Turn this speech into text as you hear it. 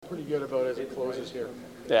pretty good about as it closes here.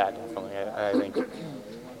 Yeah, definitely. I think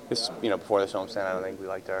this, before this homestand, I don't think we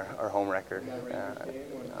liked our home record.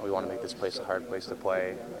 We want to make this place a hard place to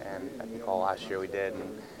play, and I think all last year we did.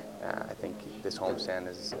 And I think this homestand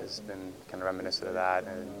has been kind of reminiscent of that.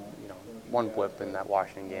 And one blip in that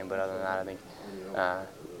Washington game, but other than that, I think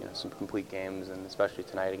some complete games, and especially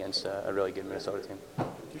tonight against a really good Minnesota team. Do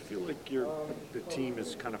you feel like the team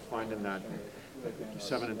is kind of finding that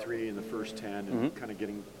 7-3 in the first 10 and kind of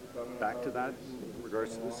getting back to that in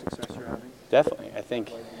regards to the success you're having? Definitely. I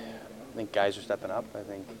think guys are stepping up. I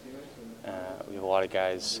think we have a lot of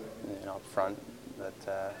guys up front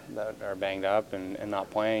that are banged up and not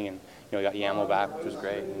playing, and we got Yamo back, which was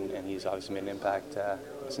great, and he's obviously made an impact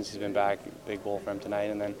since he's been back. Big goal for him tonight.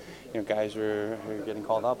 And then guys are getting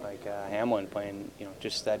called up, like Hamlin playing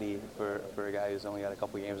just steady for a guy who's only got a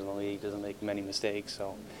couple games in the league, doesn't make many mistakes.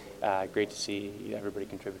 So great to see everybody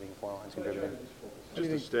contributing, 4 lines contributing. Just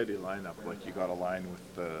a steady lineup, like you got a line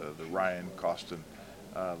with the Ryan Costin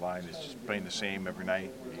line is just playing the same every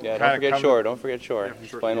night. Yeah, don't forget Shore. Yeah,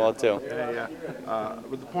 He's playing well too. Yeah.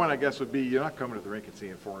 But the point, I guess, would be you're not coming to the rink and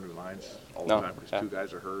seeing 4 new lines all the time because 2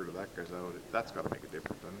 guys are hurt or that guy's out. That's got to make a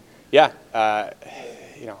difference, doesn't it? Yeah. I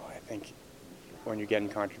think when you're getting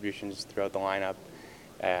contributions throughout the lineup,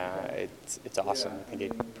 it's awesome. I think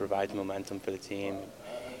it provides momentum for the team.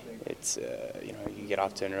 It's you get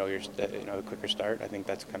off to an earlier, a quicker start. I think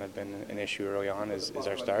that's kind of been an issue early on is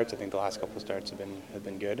our starts. I think the last couple of starts have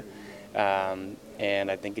been good,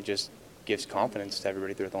 and I think it just gives confidence to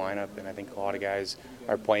everybody throughout the lineup. And I think a lot of guys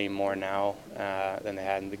are playing more now than they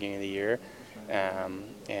had in the beginning of the year,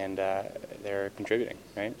 and they're contributing,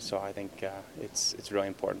 right? So I think it's really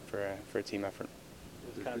important for a team effort.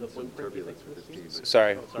 Kind of the blueprint for this team.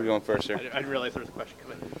 Sorry, we're going first, sir. I didn't realize there was a question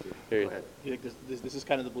coming. Go ahead. You think this is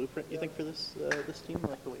kind of the blueprint, you think, for this team?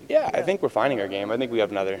 Like the way I think we're finding our game. I think we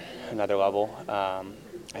have another level.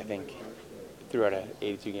 I think throughout an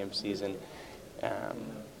 82-game season,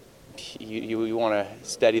 you want to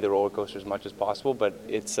steady the roller coaster as much as possible, but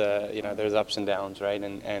it's there's ups and downs, right?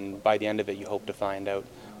 And by the end of it, you hope to find out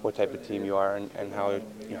what type of team you are and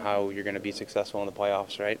how you're going to be successful in the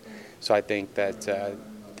playoffs, right? So I think that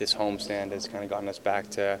this homestand has kind of gotten us back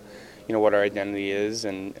to what our identity is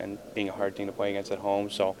and being a hard team to play against at home.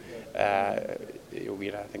 So I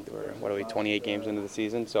think we're 28 games into the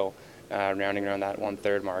season, so rounding around that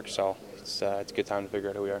 1/3 mark. So it's a good time to figure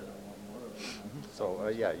out who we are. So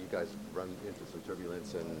you guys run into some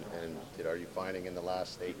turbulence, and are you finding in the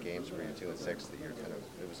last 8 games where you're 2-6 that you're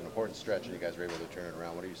it was an important stretch and you guys were able to turn it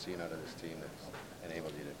around? What are you seeing out of this team that's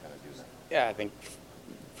enabled you to kind of do that? Yeah, I think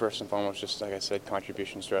first and foremost, just like I said,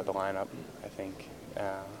 contributions throughout the lineup. I think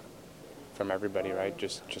from everybody, right?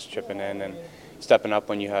 Just chipping in and stepping up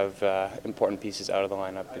when you have important pieces out of the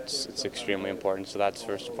lineup. It's extremely important. So that's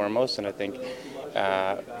first and foremost. And I think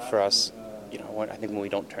for us, I think when we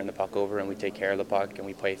don't turn the puck over and we take care of the puck and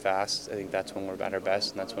we play fast, I think that's when we're at our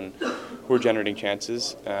best, and that's when we're generating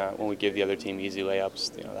chances. When we give the other team easy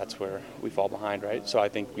layups, that's where we fall behind, right? So I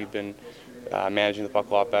think we've been managing the puck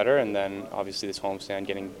a lot better, and then obviously this homestand,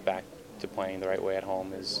 getting back to playing the right way at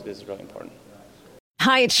home is really important.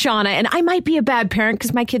 Hi, it's Shauna, and I might be a bad parent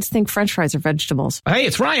because my kids think French fries are vegetables. Hey,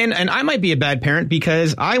 it's Ryan, and I might be a bad parent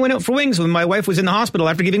because I went out for wings when my wife was in the hospital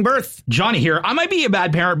after giving birth. Johnny here. I might be a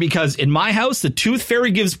bad parent because in my house, the tooth fairy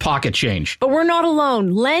gives pocket change. But we're not alone.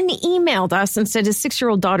 Len emailed us and said his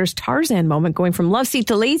 6-year-old daughter's Tarzan moment going from love seat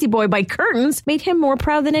to lazy boy by curtains made him more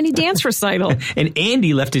proud than any dance recital. And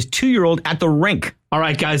Andy left his 2-year-old at the rink. All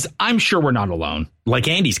right, guys, I'm sure we're not alone. Like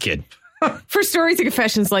Andy's kid. For stories and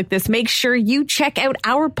confessions like this, make sure you check out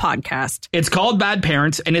our podcast. It's called Bad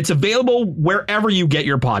Parents, and it's available wherever you get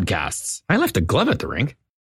your podcasts. I left a glove at the rink.